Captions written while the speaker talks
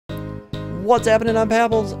What's happening on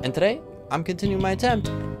Pebbles? And today, I'm continuing my attempt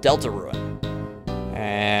at Delta Ruin.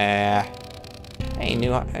 Hey,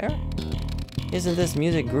 new hire. Isn't this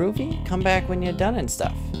music groovy? Come back when you're done and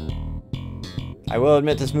stuff. I will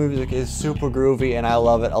admit this music is super groovy and I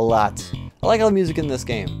love it a lot. I like all the music in this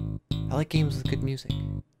game. I like games with good music.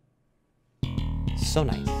 So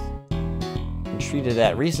nice. Been treated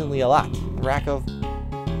at recently a lot. A rack of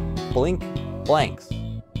blink blanks.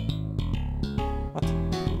 What?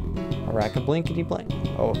 A rack of blinkety blank.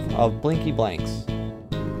 Oh, of blinky blanks.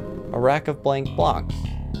 A rack of blank blonks.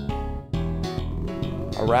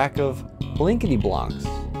 A rack of blinkety blonks.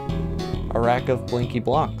 A rack of blinky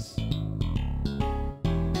blonks.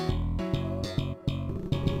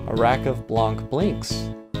 A rack of blonk blinks.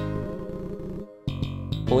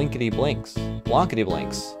 Blinkety blinks. Blonkety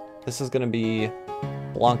blinks. This is gonna be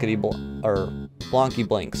blonkety or blonky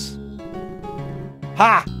blinks.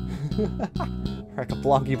 Ha! Rack of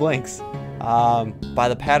blonky blinks. By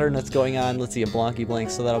the pattern that's going on, let's see, a blonky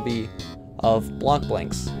blinks, so that'll be of blonk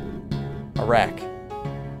blinks. A rack.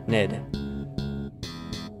 Nid.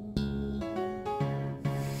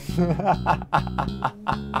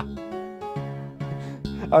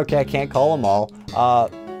 Okay, I can't call them all.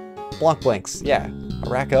 Blonk blinks, yeah. A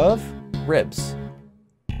rack of ribs.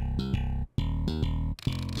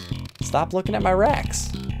 Stop looking at my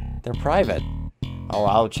racks. They're private. Oh,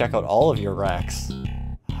 I'll check out all of your racks.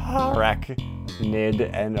 A rack nid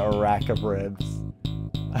and a rack of ribs.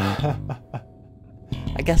 I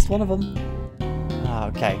guessed one of them.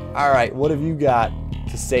 Okay, alright, what have you got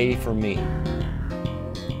to say for me?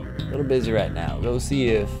 A little busy right now. Go see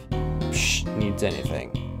if Psh needs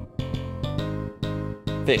anything.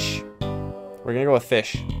 Fish. We're gonna go with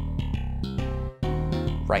fish.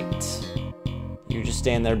 Right. You just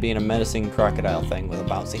stand there being a menacing crocodile thing with a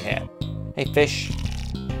bouncy hat. Hey, fish.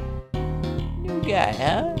 New guy,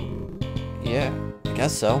 huh? Yeah, I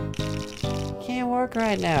guess so. Can't work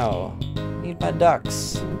right now. Need my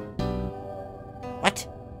ducks. What?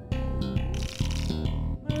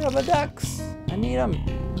 My rubber ducks. I need them.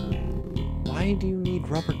 Why do you need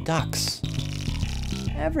rubber ducks?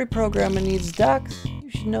 Every programmer needs ducks. You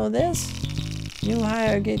should know this. New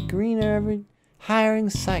hire get greener every hiring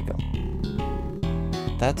cycle.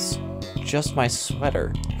 That's just my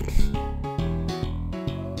sweater.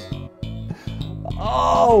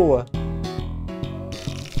 Oh!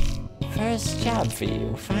 First job for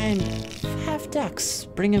you. Find 5 ducks.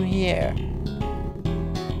 Bring them here.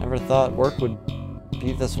 Never thought work would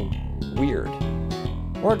be this weird.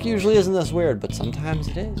 Work usually isn't this weird, but sometimes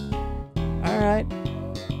it is. Alright.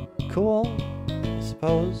 Cool. I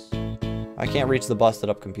suppose. I can't reach the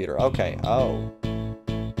busted up computer. Okay. Oh.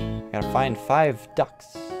 Gotta find 5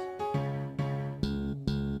 ducks.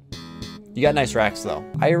 You got nice racks, though.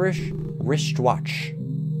 Irish wristwatch.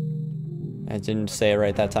 I didn't say it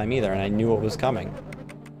right that time either, and I knew it was coming.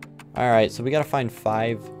 Alright, so we gotta find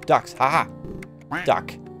 5 ducks. Haha!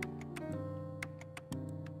 Duck.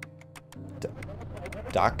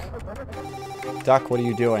 Duck? Duck, what are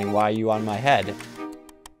you doing? Why are you on my head?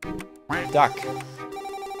 Duck.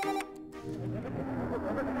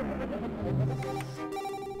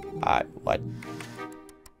 What?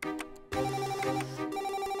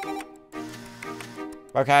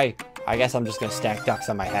 Okay, I guess I'm just gonna stack ducks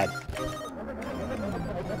on my head.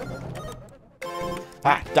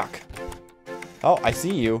 Ah, duck. Oh, I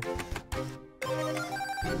see you.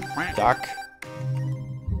 Duck.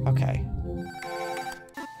 Okay.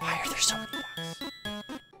 Why are there so many ducks?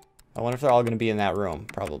 I wonder if they're all gonna be in that room,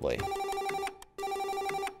 probably.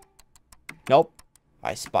 Nope.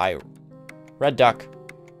 I spy red duck.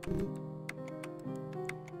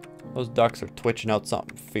 Those ducks are twitching out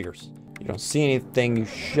something fierce. You don't see anything, you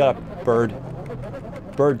shut up, bird.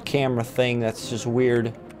 Bird camera thing, that's just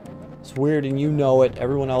weird. It's weird and you know it.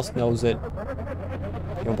 Everyone else knows it.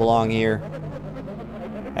 You don't belong here.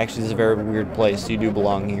 Actually, this is a very weird place. You do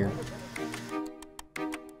belong here.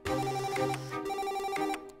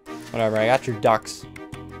 Whatever, I got your ducks.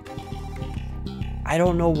 I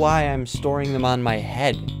don't know why I'm storing them on my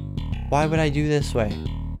head. Why would I do this way?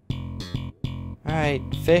 Alright,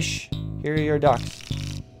 fish, here are your ducks.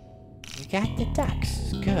 You got the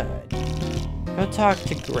ducks, good. Go talk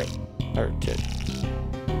to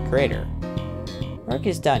Crater. Work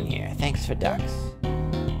is done here, thanks for ducks.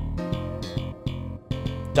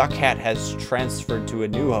 Duck Hat has transferred to a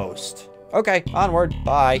new host. Okay, onward,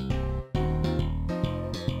 bye.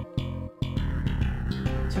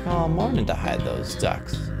 Took all morning to hide those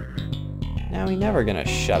ducks. Now we never gonna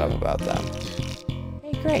shut up about them.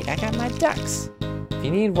 Hey, great, I got my ducks. If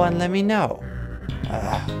you need one, let me know.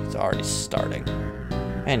 It's already starting.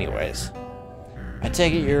 Anyways, I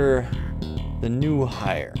take it you're The new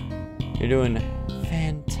hire. You're doing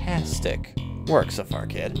fantastic work so far,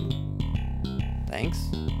 kid. Thanks.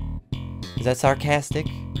 Is that sarcastic?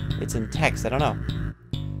 It's in text, I don't know.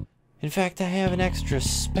 In fact, I have an extra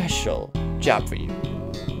special job for you.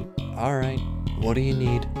 Alright, what do you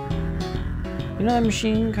need? You know that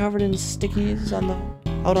machine covered in stickies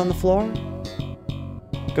out on the floor?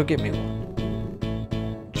 Go get me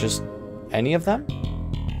one. Just any of them?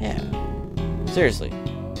 Yeah. Seriously.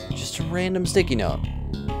 Just a random sticky note.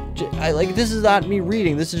 Like, this is not me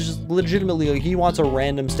reading. This is just legitimately, like, he wants a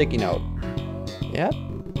random sticky note. Yep.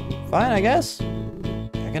 Fine, I guess.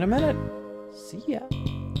 Back in a minute. See ya.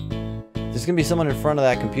 There's gonna be someone in front of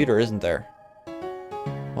that computer, isn't there?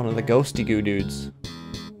 One of the ghosty goo dudes.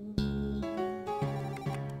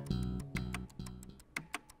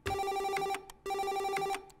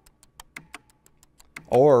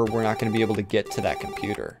 Or we're not gonna be able to get to that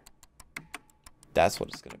computer. That's what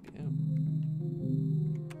it's gonna be.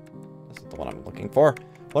 That's not the one I'm looking for.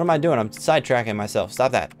 What am I doing? I'm sidetracking myself.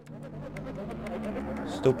 Stop that.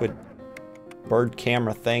 Stupid bird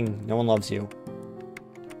camera thing. No one loves you.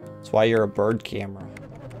 That's why you're a bird camera.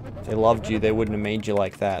 If they loved you, they wouldn't have made you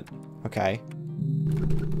like that. Okay.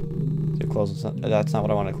 Too close. That's not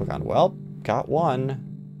what I want to click on. Well, got one.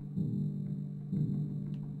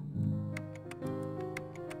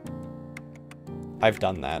 I've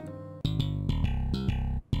done that.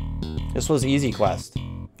 This was easy quest.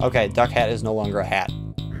 Okay, duck hat is no longer a hat.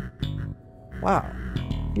 Wow.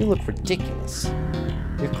 You look ridiculous.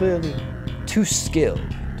 You're clearly too skilled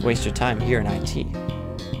to waste your time here in IT.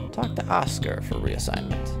 Talk to Oscar for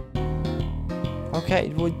reassignment.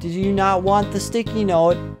 Okay, well, did you not want the sticky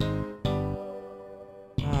note?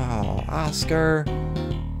 Oh, Oscar.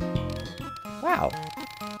 Wow.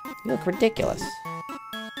 You look ridiculous.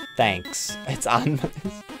 Thanks. It's on.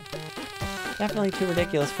 Definitely too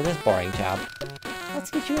ridiculous for this boring job.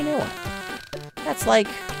 Let's get you a new one. That's like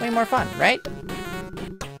way more fun, right?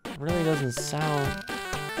 Really doesn't sound...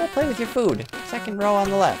 Go play with your food. Second row on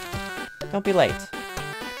the left. Don't be late.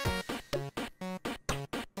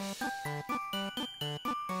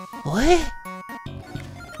 What?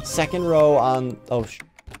 Second row on... Oh,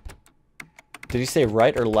 did he say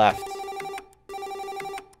right or left?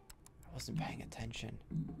 I wasn't paying attention.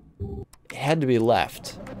 It had to be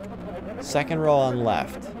left. Second row on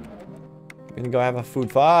left. I'm gonna go have a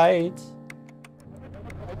food fight.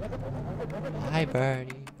 Hi,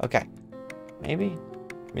 birdie. Okay. Maybe.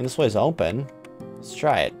 I mean, this way's open. Let's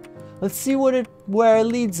try it. Let's see where it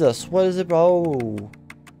leads us. What is it? Oh.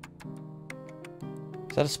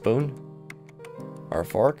 Is that a spoon? Or a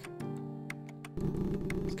fork?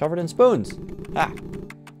 It's covered in spoons. Ah.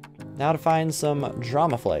 Now to find some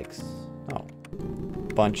drama flakes. Oh.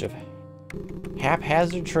 Bunch of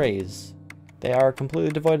haphazard trays. They are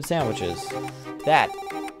completely devoid of sandwiches. That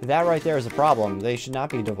right there is a problem. They should not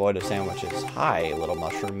be devoid of sandwiches. Hi, little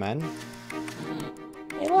mushroom men.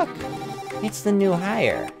 Hey, look. It's the new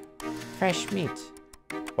hire. Fresh meat.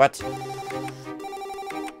 What?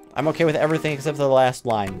 I'm okay with everything except for the last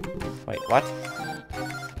line. Wait, what?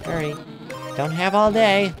 Hurry. Don't have all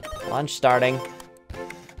day. Lunch starting.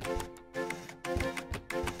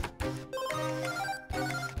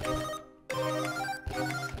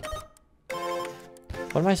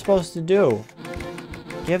 What am I supposed to do?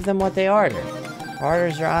 Give them what they order.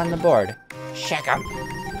 Orders are on the board. Check them.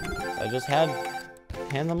 So I just hand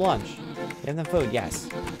them lunch. Give them food, yes.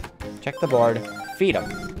 Check the board. Feed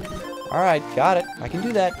them. Alright, got it. I can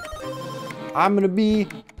do that. I'm gonna be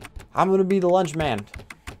the lunch man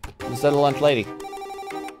instead of the lunch lady.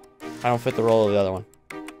 I don't fit the role of the other one.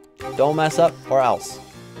 Don't mess up or else.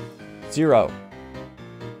 0.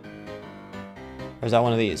 Or is that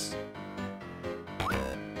one of these?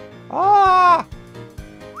 Ah!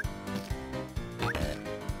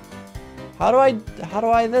 How do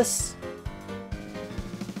I this?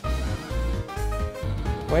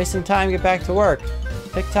 Wasting time, get back to work.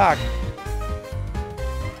 Tick tock.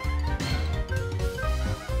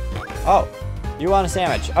 Oh, you want a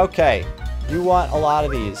sandwich. Okay. You want a lot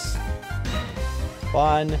of these.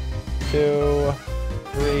 1, 2,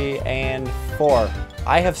 3, and 4.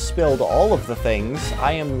 I have spilled all of the things.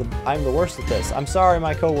 I'm the worst at this. I'm sorry,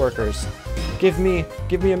 my coworkers. Give me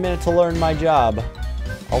a minute to learn my job.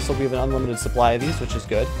 Also, we have an unlimited supply of these, which is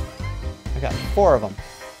good. I got 4 of them.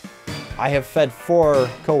 I have fed 4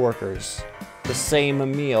 coworkers the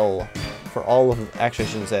same meal for all of them. Actually, I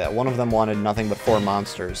shouldn't say that. One of them wanted nothing but 4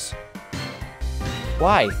 monsters.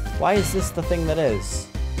 Why? Why is this the thing that is?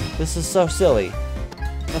 This is so silly.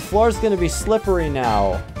 The floor's gonna be slippery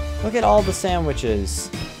now. Look at all the sandwiches.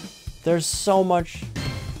 There's so much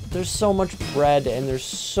there's so much bread and there's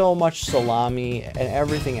so much salami and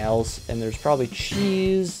everything else, and there's probably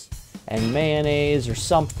cheese and mayonnaise or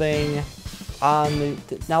something on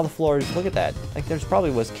the, now the floors, look at that. Like there's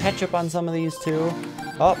probably was ketchup on some of these too.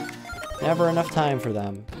 Oh, never enough time for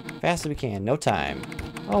them. Fast as we can, no time.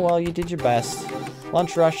 Oh well, you did your best.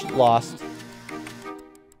 Lunch rush, lost.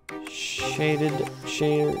 Shaded,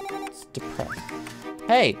 depressed.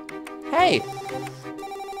 Hey, hey!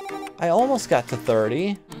 I almost got to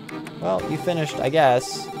 30. Well, you finished, I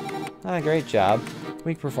guess. Great job.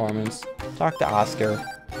 Weak performance. Talk to Oscar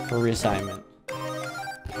for reassignment.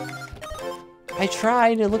 I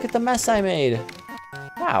tried. Look at the mess I made.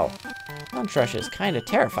 Wow. Lunch rush is kind of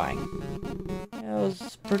terrifying. It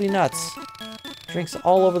was pretty nuts. Drinks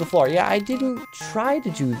all over the floor. Yeah, I didn't try to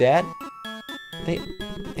do that. They're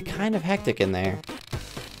kind of hectic in there.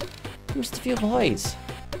 Just a few employees.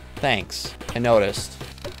 Thanks. I noticed.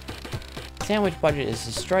 Sandwich budget is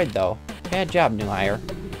destroyed though. Bad job, new hire.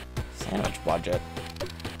 Sandwich budget.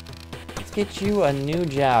 Let's get you a new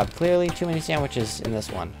job. Clearly too many sandwiches in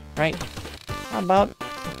this one, right? How about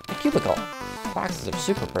a cubicle? Boxes are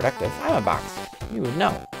super productive. I'm a box. You would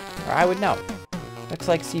know. Or I would know. Looks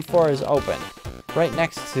like C4 is open. Right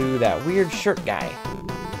next to that weird shirt guy.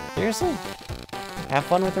 Seriously? Have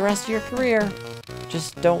fun with the rest of your career.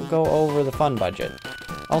 Just don't go over the fun budget.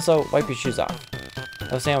 Also, wipe your shoes off.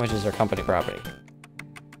 Those sandwiches are company property.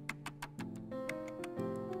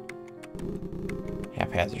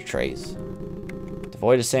 Haphazard trays.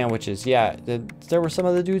 Devoid of sandwiches. Yeah, there were some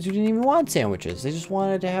of the dudes who didn't even want sandwiches. They just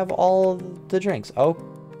wanted to have all the drinks. Oh.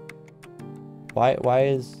 Why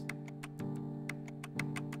is...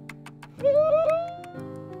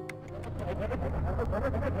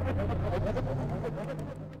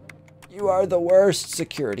 You are the worst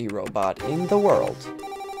security robot in the world.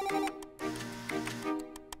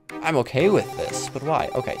 I'm okay with this, but why?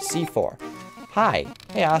 Okay, C4. Hi.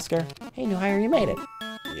 Hey, Oscar. Hey, new hire, you made it.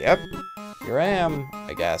 Yep. Here I am,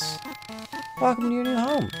 I guess. Welcome to your new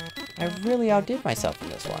home. I really outdid myself in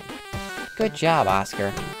this one. Good job,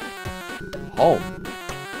 Oscar. Home?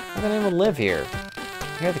 I don't even live here.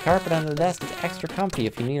 Here, the carpet on the desk is extra comfy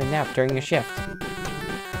if you need a nap during your shift.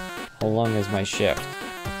 How long is my shift?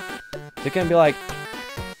 Is it gonna be like...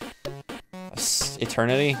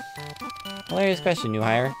 eternity? Hilarious question, new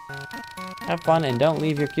hire. Have fun and don't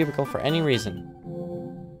leave your cubicle for any reason.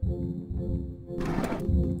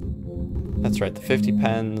 That's right, the 50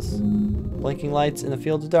 pens. Blinking lights in the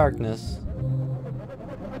field of darkness.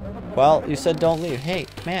 Well, you said don't leave. Hey,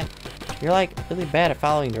 man, you're like really bad at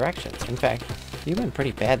following directions. In fact, you've been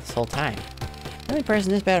pretty bad this whole time. The only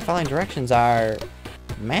person this bad at following directions are...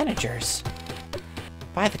 managers.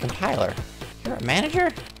 By the compiler. You're a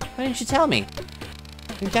manager? Why didn't you tell me?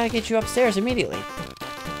 We've got to get you upstairs immediately.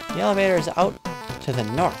 The elevator is out to the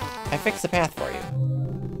north. I fixed the path for you.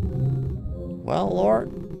 Well,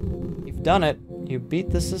 Lord, you've done it. You beat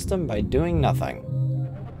the system by doing nothing.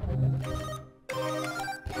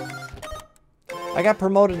 I got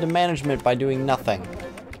promoted to management by doing nothing.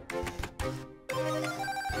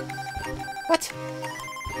 What?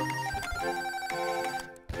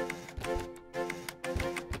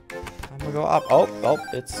 I'm gonna go up. Oh,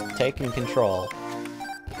 it's taking control.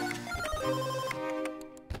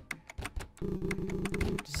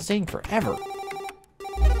 It's taking forever.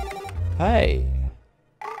 Hey.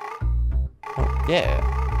 Oh, yeah.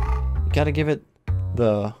 You gotta give it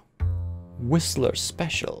the Whistler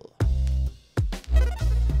special.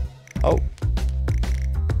 Oh.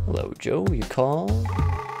 Hello, Joe. You called?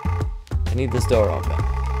 I need this door open.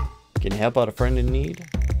 Can you help out a friend in need?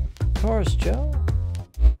 Of course, Joe.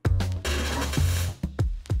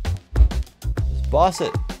 Just boss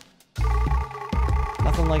it.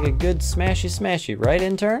 Nothing like a good smashy, right,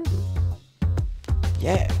 intern?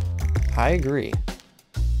 Yeah, I agree.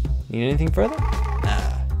 Need anything further?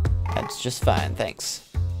 Nah, that's just fine, thanks.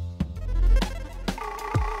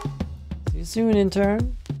 See you soon,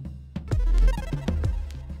 intern.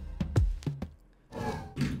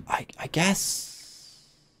 I guess...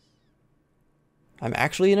 I'm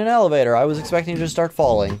actually in an elevator. I was expecting to just start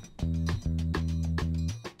falling.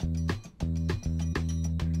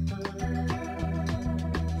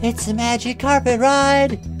 It's a magic carpet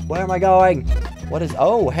ride! Where am I going? What is...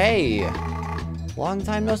 Oh, hey! Long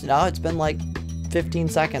time no see. No, it's been like 15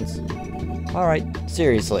 seconds. Alright,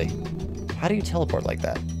 seriously. How do you teleport like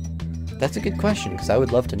that? That's a good question, because I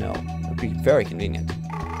would love to know. It would be very convenient.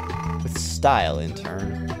 With style,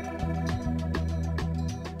 intern.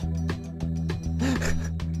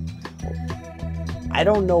 I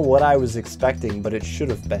don't know what I was expecting, but it should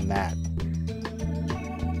have been that.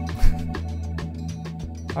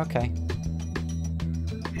 Okay.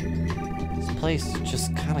 place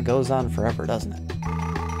just kind of goes on forever, doesn't it?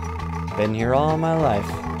 Been here all my life.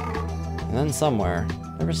 And then somewhere.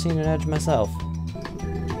 Never seen an edge myself.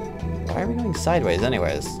 Why are we going sideways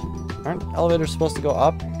anyways? Aren't elevators supposed to go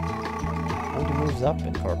up? Nobody moves up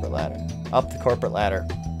in corporate ladder. Up the corporate ladder.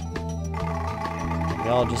 We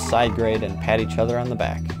all just side grade and pat each other on the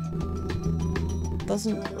back.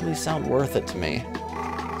 Doesn't really sound worth it to me.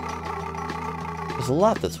 There's a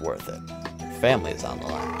lot that's worth it. Your family is on the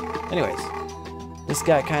line. Anyways, this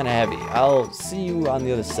got kind of heavy. I'll see you on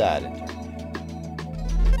the other side.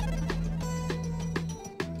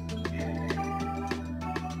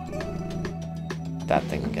 That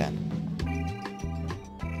thing again.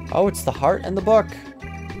 Oh, it's the heart and the book.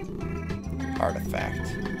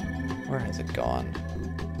 Artifact. Where has it gone?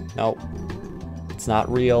 Nope. It's not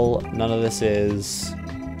real. None of this is.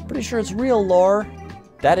 Pretty sure it's real, lore.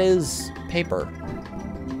 That is paper.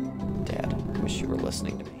 Dad, I wish you were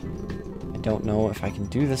listening to me. I don't know if I can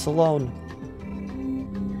do this alone.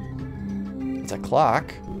 It's a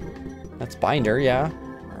clock. That's Binder, yeah.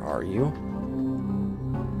 Where are you?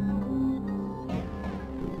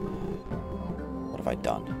 What have I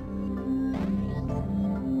done?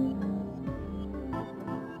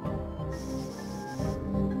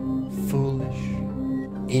 Foolish,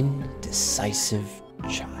 indecisive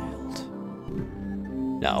child.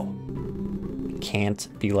 No. I can't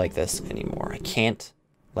be like this anymore. I can't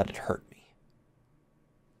let it hurt me.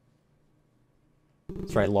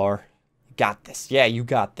 That's right, Laura. You got this. Yeah, you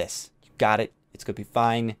got this. You got it. It's gonna be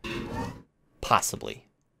fine. Possibly.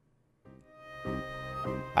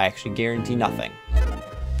 I actually guarantee nothing.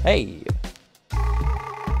 Hey!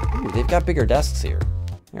 Ooh, they've got bigger desks here.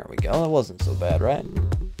 There we go. That wasn't so bad, right?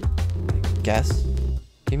 I guess.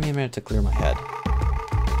 Give me a minute to clear my head.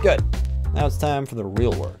 Good. Now it's time for the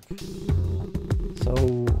real work.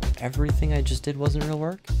 So, everything I just did wasn't real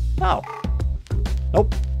work? No.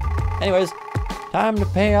 Nope. Anyways, time to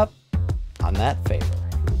pay up on that favor.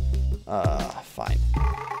 Fine.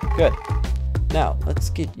 Good. Now, let's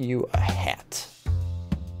get you a hat.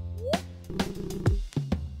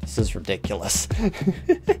 This is ridiculous.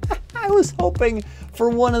 I was hoping for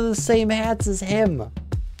one of the same hats as him.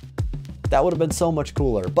 That would have been so much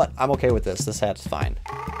cooler, but I'm okay with this. This hat's fine.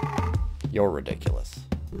 You're ridiculous.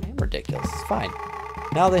 I am ridiculous. It's fine.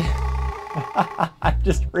 Now they... I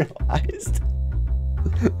just realized.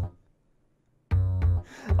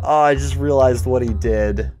 Oh, I just realized what he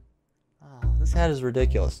did. Oh, this hat is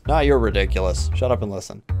ridiculous. No, you're ridiculous. Shut up and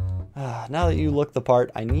listen. Now that you look the part,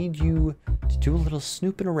 I need you to do a little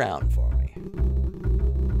snooping around for me.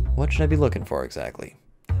 What should I be looking for exactly?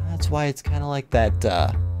 That's why it's kind of like that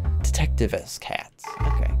detective-esque hat.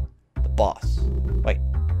 Okay. The boss. Wait.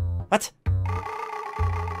 What?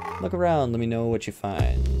 Look around. Let me know what you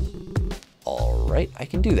find. Alright, I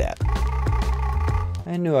can do that.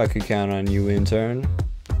 I knew I could count on you, intern.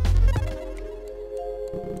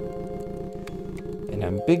 An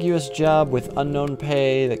ambiguous job with unknown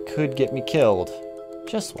pay that could get me killed.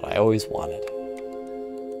 Just what I always wanted.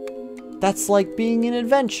 That's like being an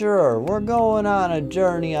adventurer. We're going on a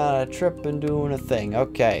journey, on a trip, and doing a thing.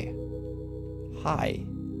 Okay. Hi.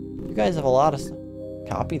 You guys have a lot of...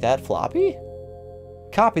 Copy that floppy?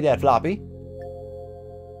 Copy that floppy.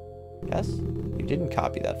 Yes? You didn't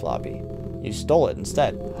copy that floppy. You stole it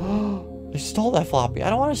instead. You stole that floppy. I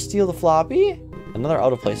don't want to steal the floppy. Another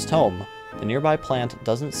out-of-place tome. The nearby plant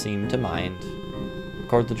doesn't seem to mind.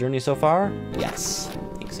 Record the journey so far? Yes.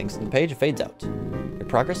 Ink sinks in the page and fades out. Your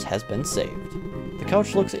progress has been saved. The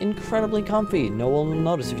couch looks incredibly comfy. No one will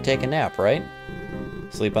notice if you take a nap, right?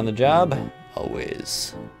 Sleep on the job?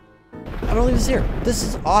 Always. I'm gonna leave this here. This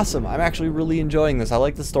is awesome. I'm actually really enjoying this. I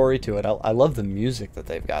like the story to it. I love the music that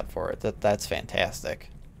they've got for it. That's fantastic.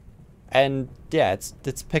 And yeah, it's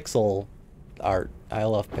pixel art. I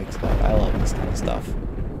love pixel art. I love this kind of stuff.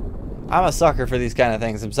 I'm a sucker for these kind of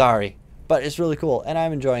things. I'm sorry. But it's really cool, and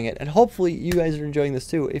I'm enjoying it. And hopefully you guys are enjoying this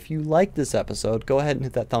too. If you like this episode, go ahead and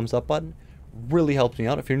hit that thumbs up button. Really helps me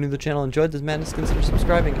out. If you're new to the channel and enjoyed this madness, consider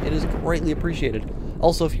subscribing. It is greatly appreciated.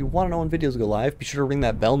 Also, if you want to know when videos go live, be sure to ring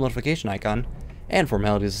that bell notification icon. And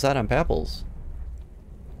formalities aside, I'm Papples.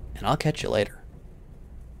 And I'll catch you later.